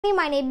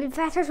My name is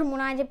Professor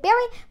Soborno at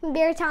Bari from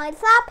Bari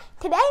Science Lab.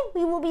 Today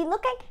we will be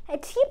looking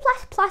at C++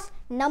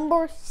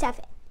 number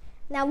 7.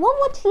 Now what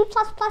would C++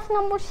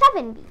 number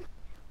 7 be?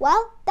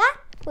 Well, that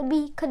would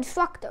be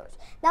constructors.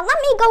 Now let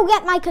me go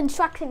get my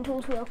construction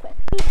tools real quick.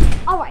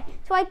 Alright,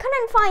 so I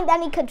couldn't find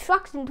any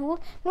construction tools,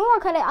 nor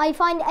could I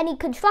find any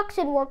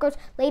construction workers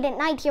late at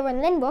night here in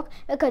Lynbrook,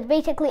 because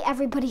basically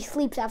everybody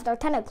sleeps after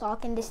 10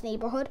 o'clock in this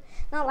neighborhood.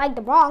 Not like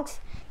the Bronx.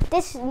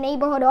 This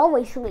neighborhood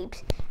always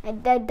sleeps.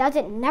 It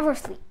doesn't never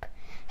sleep.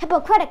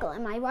 Hypocritical,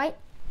 am I right?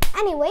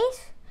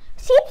 Anyways,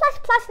 C++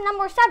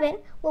 number 7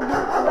 will be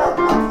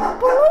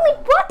Barumi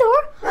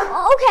brother.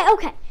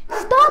 Okay.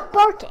 Stop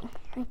barking.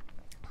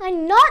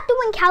 I'm not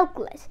doing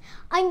calculus.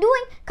 I'm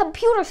doing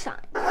computer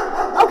science.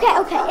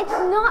 Okay. It's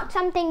not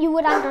something you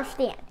would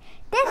understand.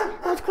 This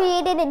was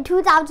created in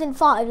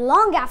 2005,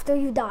 long after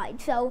you died.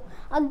 So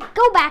I'll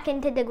go back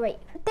into the grave.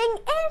 Thing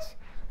is,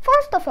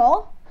 first of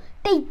all,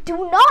 they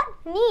do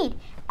not need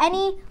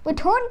any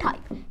return type.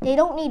 They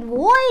don't need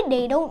void,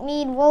 they don't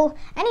need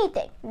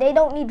anything. They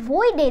don't need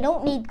void, they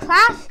don't need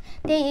class,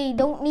 they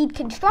don't need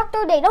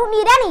constructor, they don't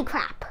need any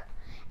crap.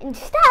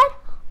 Instead,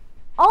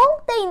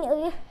 all they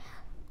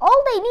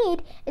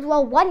need is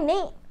one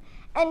name.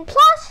 And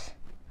plus,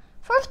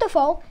 first of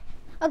all,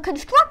 a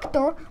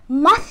constructor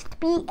must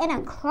be in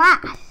a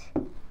class.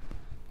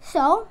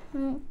 So,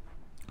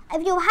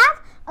 if you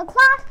have a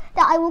class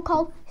that I will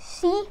call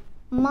C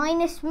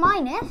minus,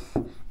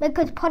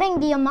 because putting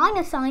the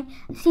minus sign,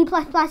 C++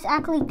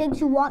 actually thinks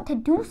you want to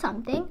do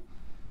something.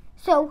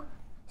 So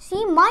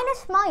C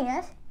minus,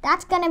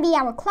 that's going to be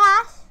our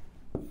class.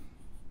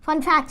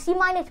 Fun fact, C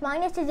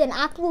minus is an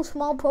actual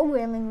small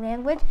programming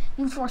language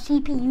used for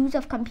CPUs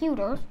of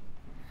computers.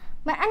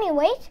 But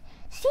anyways,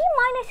 C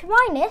minus,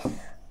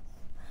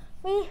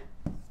 we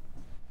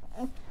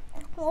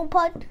will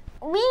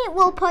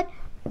put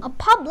a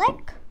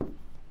public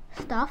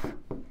stuff,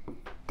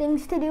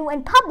 things to do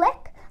in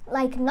public,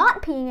 like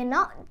not peeing and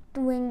not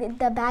doing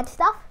the bad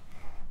stuff.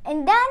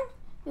 And then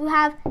you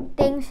have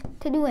things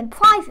to do in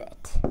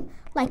private,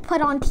 like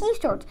put on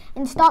t-shirts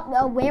and stop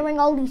wearing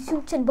all these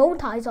suits and bow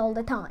ties all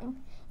the time.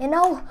 You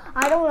know,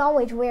 I don't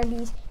always wear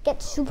these.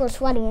 Get super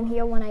sweaty in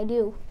here when I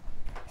do.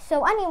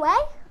 So anyway,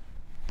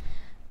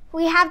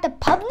 we have the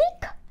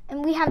public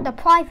and we have the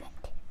private.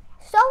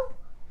 So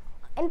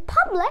in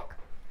public,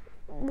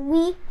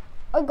 we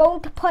are going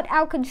to put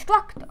our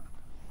constructor.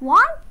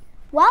 Why?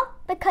 Well,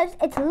 because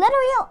it's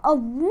literally a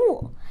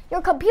rule.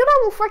 Your computer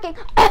will freaking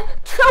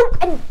choke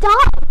and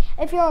die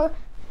if you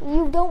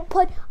don't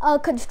put a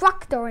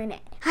constructor in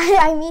it.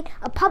 I mean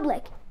a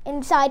public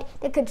inside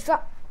the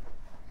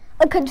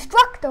a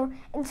constructor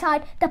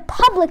inside the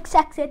public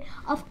section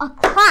of a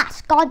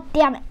class. God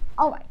damn it.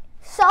 Alright.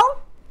 So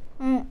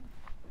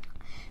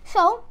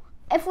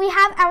if we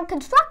have our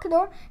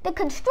constructor, the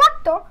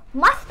constructor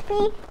must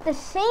be the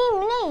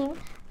same name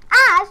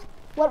as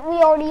what we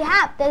already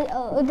have,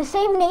 the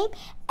same name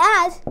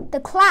as the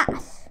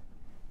class.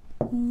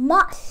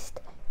 Must.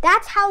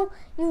 That's how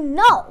you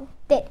know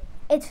that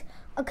it's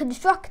a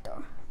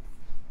constructor.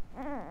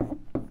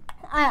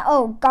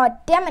 Oh, god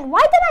damn it.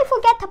 Why did I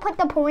forget to put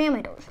the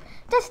parameters?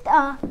 Just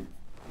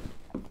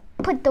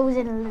put those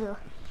in a little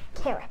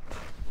caret.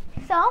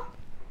 So,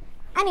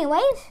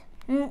 anyways,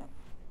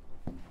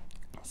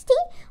 C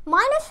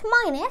minus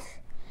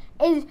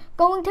is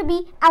going to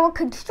be our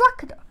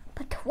constructor.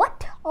 But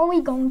what are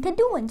we going to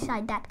do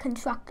inside that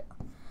constructor?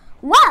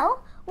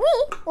 Well, we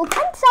will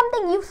print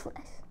something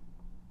useless.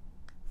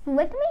 You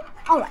with me?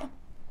 Alright.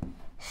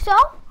 So,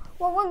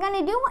 what we're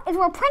going to do is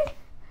we're printing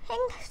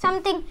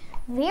something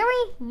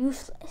very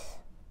useless.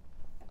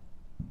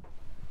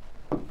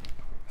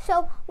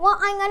 So, what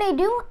I'm going to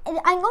do is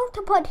I'm going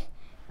to put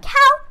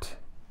count.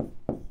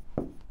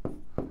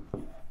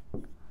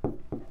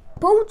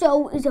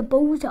 Bozo is a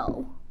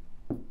bozo.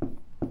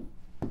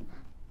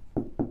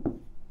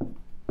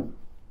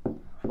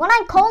 When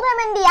I called him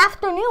in the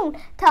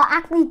afternoon to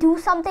actually do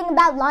something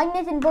about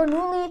Leibniz and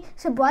Bernoulli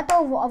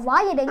Soborno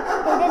rioting,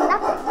 they did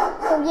nothing.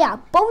 So yeah,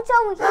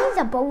 bozo, he's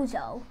a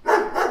bozo.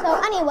 So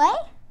anyway,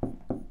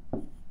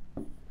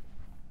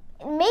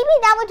 maybe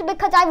that was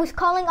because I was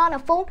calling on a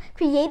phone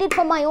created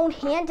from my own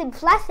hands and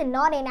flesh and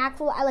not an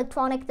actual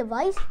electronic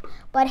device.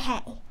 But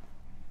hey,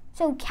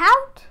 so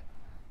count,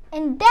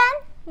 and then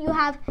you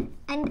have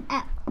an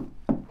L.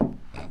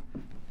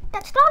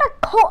 That's not a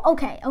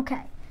code.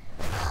 Okay.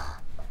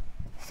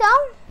 So,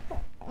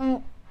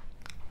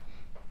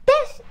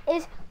 this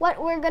is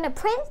what we're going to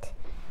print,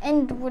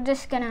 and we're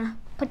just going to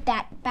put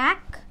that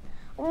back.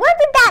 Where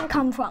did that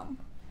come from?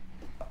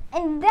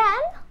 And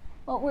then,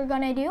 what we're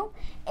going to do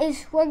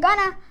is we're going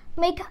to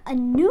make a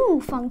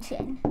new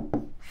function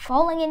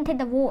falling into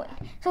the void.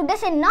 So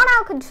this is not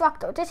our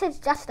constructor, this is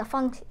just a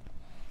function.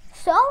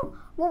 So,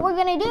 what we're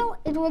going to do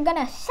is we're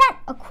going to set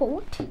a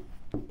quote.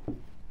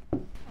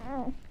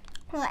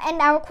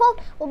 And our quote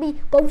will be,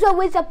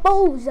 bozo is a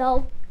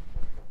bozo.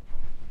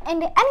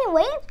 And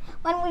anyways,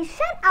 when we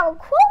set our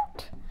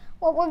quote,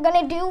 what we're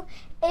going to do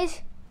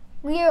is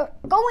we're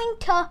going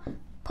to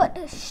put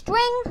a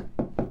string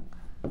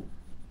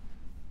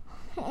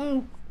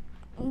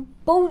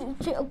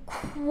quojo.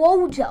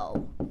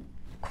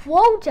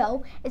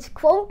 Quojo is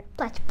quote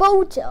plus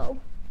bojo.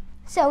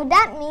 So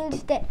that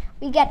means that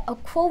we get a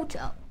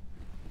quojo.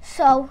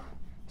 So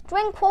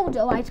string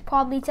quojo, I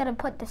probably should have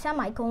put the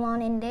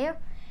semicolon in there.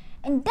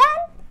 And then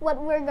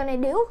what we're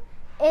going to do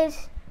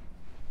is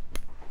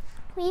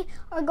we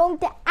are going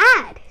to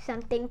add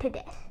something to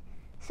this.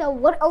 So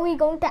what are we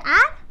going to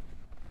add?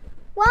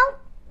 Well,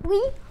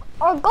 we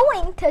are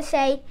going to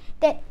say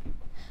that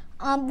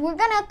we're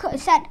going to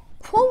set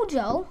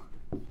quojo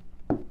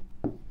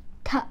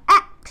to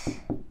x.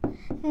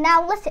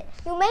 Now listen,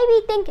 you may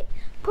be thinking,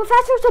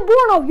 Professor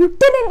Soborno, you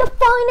didn't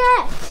define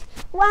x.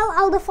 Well,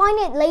 I'll define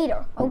it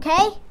later,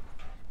 okay?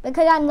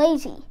 Because I'm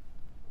lazy.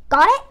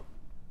 Got it?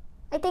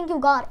 I think you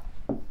got it.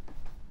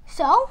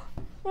 So,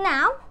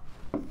 now,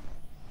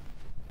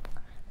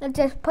 let's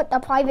just put the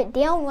private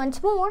down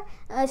once more.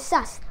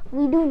 Sus,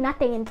 we do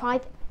nothing in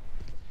private.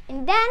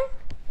 And then,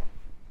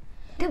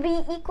 to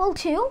be equal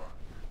to,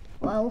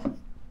 well,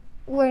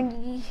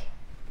 we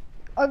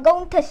are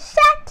going to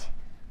set,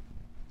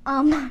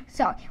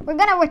 we're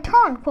going to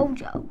return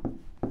quojo.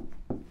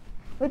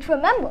 Which,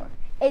 remember,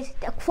 is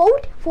the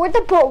quote for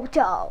the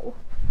bojo.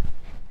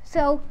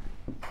 So,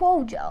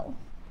 quojo.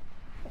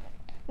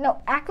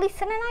 No, actually,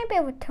 shouldn't I be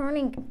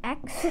returning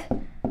x?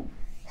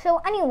 So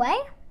anyway,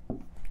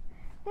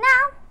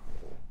 now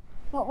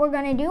what we're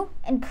going to do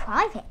in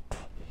private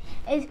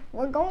is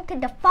we're going to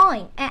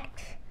define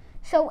x.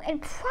 So in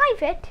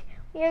private,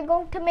 we are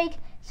going to make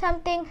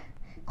something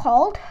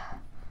called,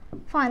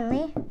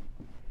 finally,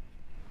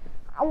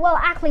 well,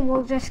 actually,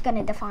 we're just going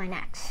to define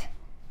x.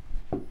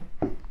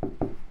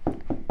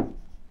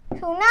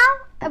 So now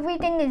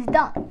everything is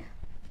done.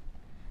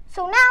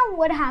 So now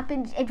what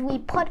happens is we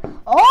put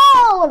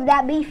all of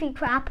that beefy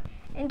crap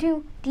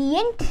into the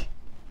int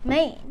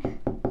main.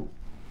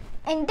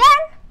 And then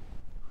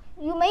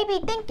you may be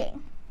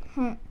thinking,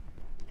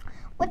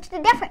 what's the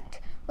difference?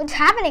 What's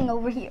happening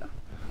over here?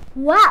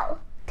 Well,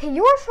 to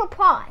your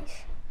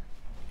surprise,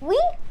 we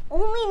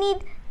only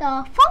need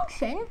the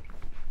function.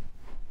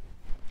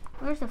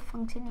 Where's the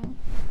function in?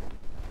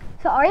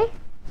 Sorry.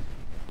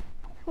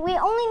 We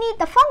only need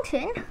the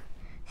function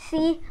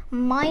C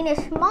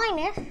minus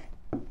minus,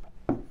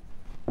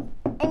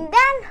 and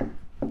then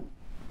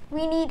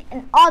we need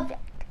an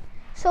object.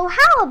 So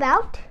how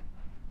about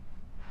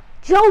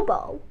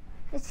Jobo?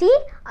 See,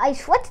 I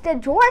switched the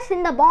Joris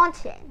and the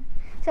Bonson.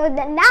 So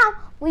that now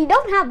we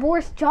don't have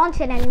Boris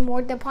Johnson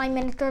anymore, the Prime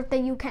Minister of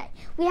the UK.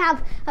 We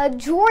have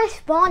Joris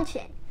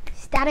Bonson.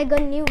 Is that a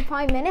good new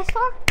Prime Minister?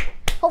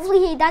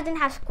 Hopefully he doesn't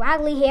have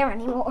scraggly hair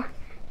anymore.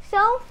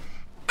 So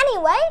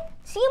anyway,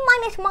 C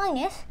minus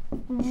minus,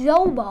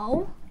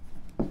 Jobo.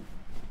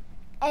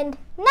 And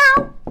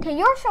now, to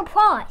your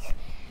surprise,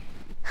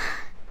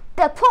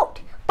 the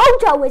quote,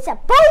 bojo is a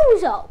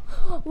bozo,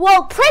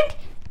 will print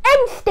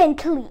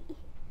instantly.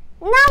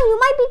 Now you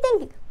might be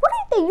thinking, what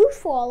is the use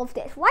for all of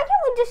this? Why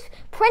can't we just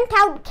print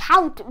out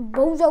count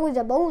bozo is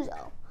a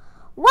bozo?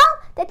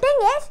 Well, the thing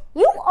is,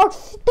 you are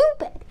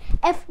stupid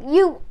if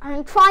you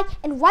try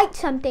and write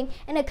something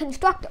in a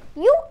constructor.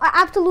 You are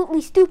absolutely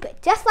stupid,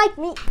 just like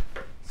me.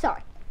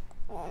 Sorry.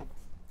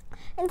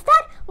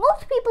 Instead,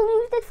 most people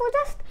use it for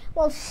just,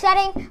 well,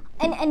 setting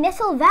an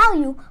initial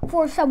value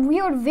for some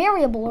weird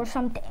variable or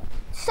something.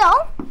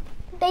 So,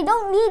 they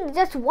don't need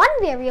just one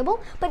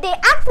variable, but they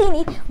actually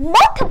need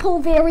multiple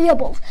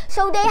variables.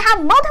 So they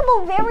have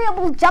multiple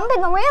variables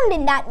jumping around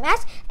in that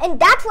mess, and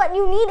that's what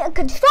you need a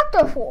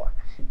constructor for.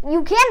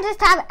 You can't just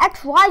have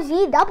X, Y,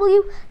 Z,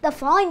 W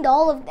defined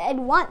all of at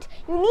once.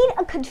 You need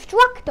a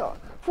constructor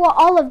for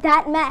all of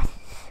that mess.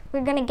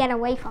 We're going to get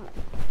away from it.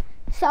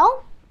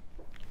 So,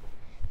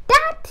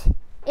 that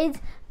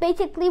is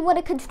basically what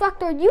a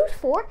constructor is used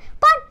for,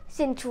 but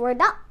since I'm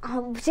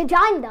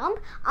dumb,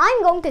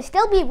 I'm going to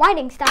still be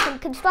writing stuff in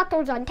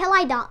constructors until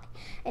I die.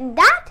 And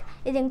that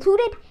is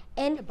included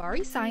in the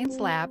Bari Science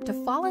Lab to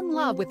fall in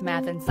love with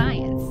math and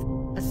science,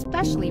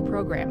 especially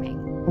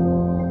programming.